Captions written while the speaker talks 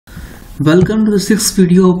Welcome to the sixth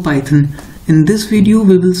video of Python. In this video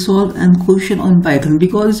we will solve a question on Python,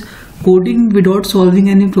 because coding without solving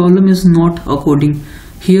any problem is not a coding.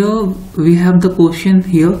 Here we have the question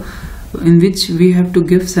here in which we have to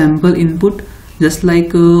give sample input just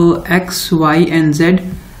like x, y and z,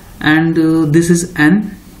 and this is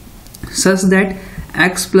n, such that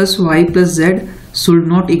x plus y plus z should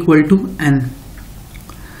not equal to n.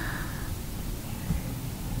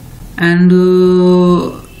 And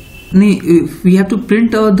we have to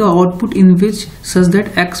print the output in which such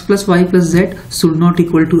that x plus y plus z should not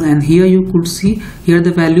equal to n. Here you could see here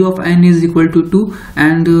the value of n is equal to 2,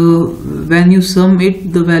 and when you sum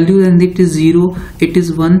it, the value, and it is 0, it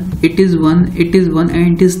is 1, it is 1, it is 1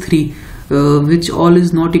 and it is 3, which all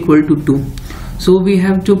is not equal to 2. So we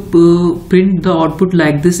have to print the output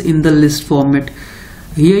like this in the list format.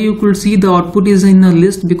 Here you could see the output is in a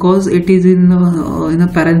list because it is in a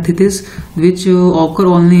parenthesis which occur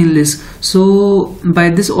only in list. So by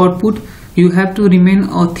this output you have to remain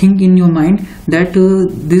a thing in your mind that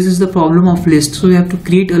this is the problem of list. So you have to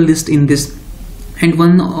create a list in this. And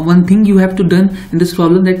one thing you have to done in this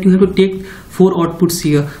problem, that you have to take 4 outputs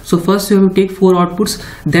here. So first you have to take 4 outputs,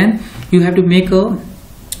 then you have to make a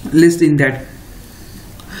list in that.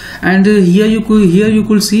 And here you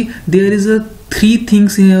could see there is a 3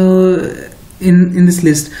 things in this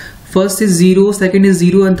list. First is 0, second is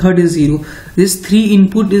 0 and third is 0. This 3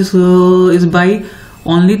 input is by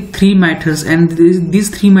only 3 methods, and these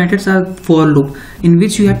 3 methods are for loop in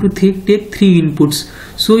which you have to take 3 inputs.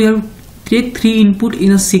 So you have to take 3 input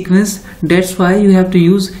in a sequence. That's why you have to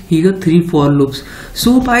use here 3 for loops.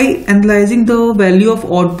 So by analyzing the value of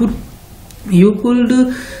output, you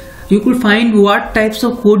could find what types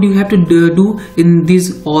of code you have to do in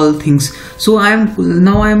these all things. So I am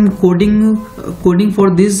coding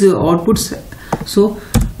for these outputs. So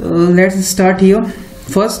let's start here.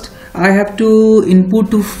 First I have to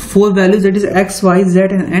input to 4 values, that is x, y, z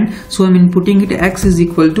and n. So I'm inputting it. X is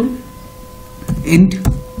equal to int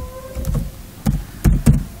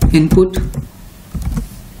input.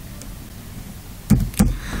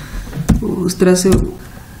 उस तरह से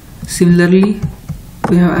similarly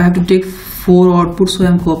I have to take 4 outputs, so I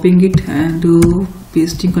am copying it and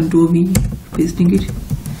pasting, Ctrl V, pasting it.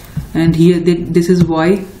 And here this is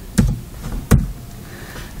y,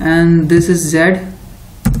 and this is z,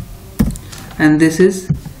 and this is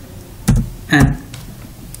n.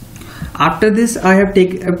 After this I have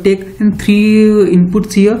taken 3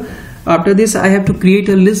 inputs here. After this I have to create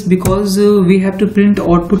a list, because we have to print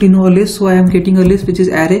output in our list. So I am getting a list which is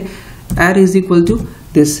array is equal to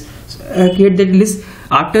this. Create that list.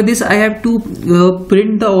 After this I have to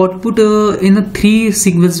print the output in a 3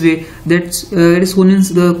 sequence way. That's it is shown in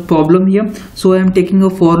the problem here. So I am taking a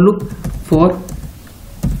for loop for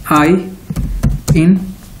I in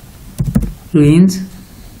range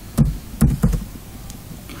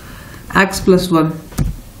x plus 1.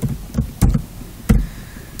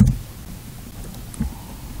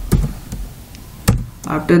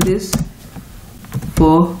 After this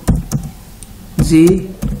for j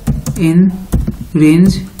in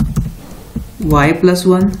range y plus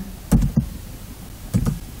 1.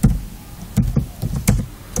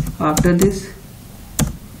 After this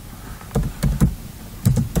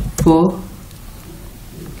for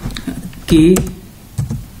k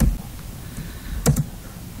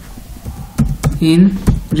in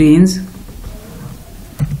range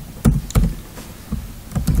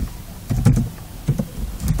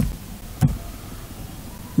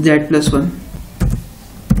z plus 1.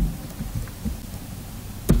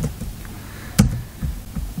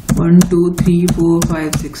 One, 2, 3, 4,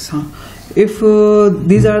 5, 6. If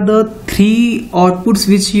these are the 3 outputs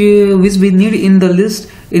which we need in the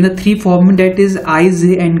list in a 3 format, that is I,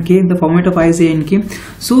 j and k, the format of I, j and k.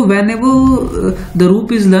 So whenever the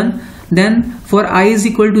loop is done, then for I is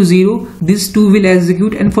equal to 0, this 2 will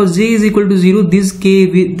execute, and for j is equal to 0, this k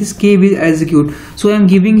will execute. So I am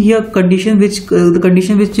giving here condition which the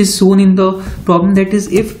condition which is shown in the problem, that is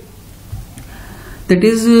if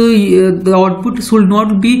the output should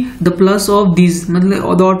not be the plus of these,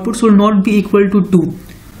 the output should not be equal to 2.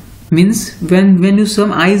 Means when you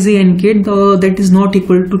sum I, j and k, that is not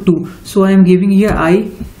equal to 2. So I am giving here I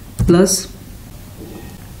plus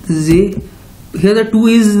j. Here the 2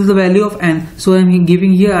 is the value of n. So I am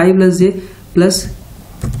giving here I plus j plus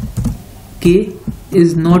k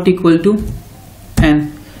is not equal to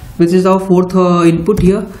n, which is our 4th input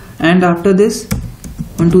here. And after this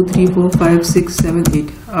 1, 2, 3, 4, 5, 6, 7,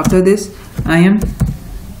 8. After this I am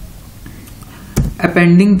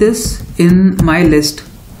appending this in my list.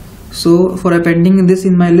 So for appending this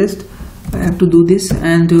in my list, I have to do this,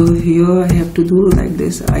 and here I have to do like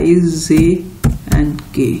this, I, J and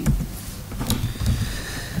K.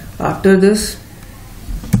 After this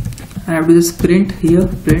I have to just print here,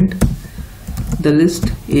 print the list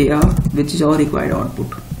AR, which is our required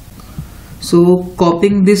output. So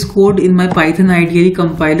copying this code in my Python IDE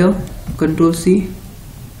compiler, Control C,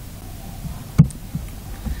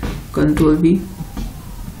 Control V,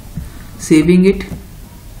 saving it,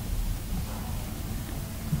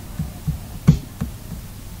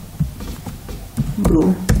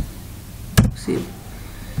 bro, save,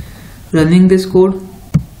 running this code.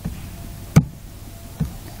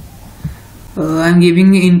 I'm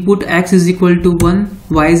giving input x is equal to 1,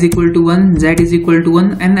 y is equal to 1, z is equal to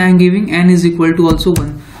 1, and I'm giving n is equal to also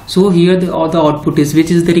 1. So here the output is,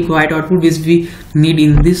 which is the required output which we need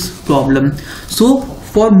in this problem. So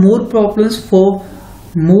for more problems, for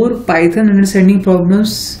more Python understanding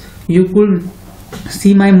problems, you could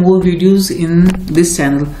see my more videos in this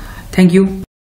channel. Thank you.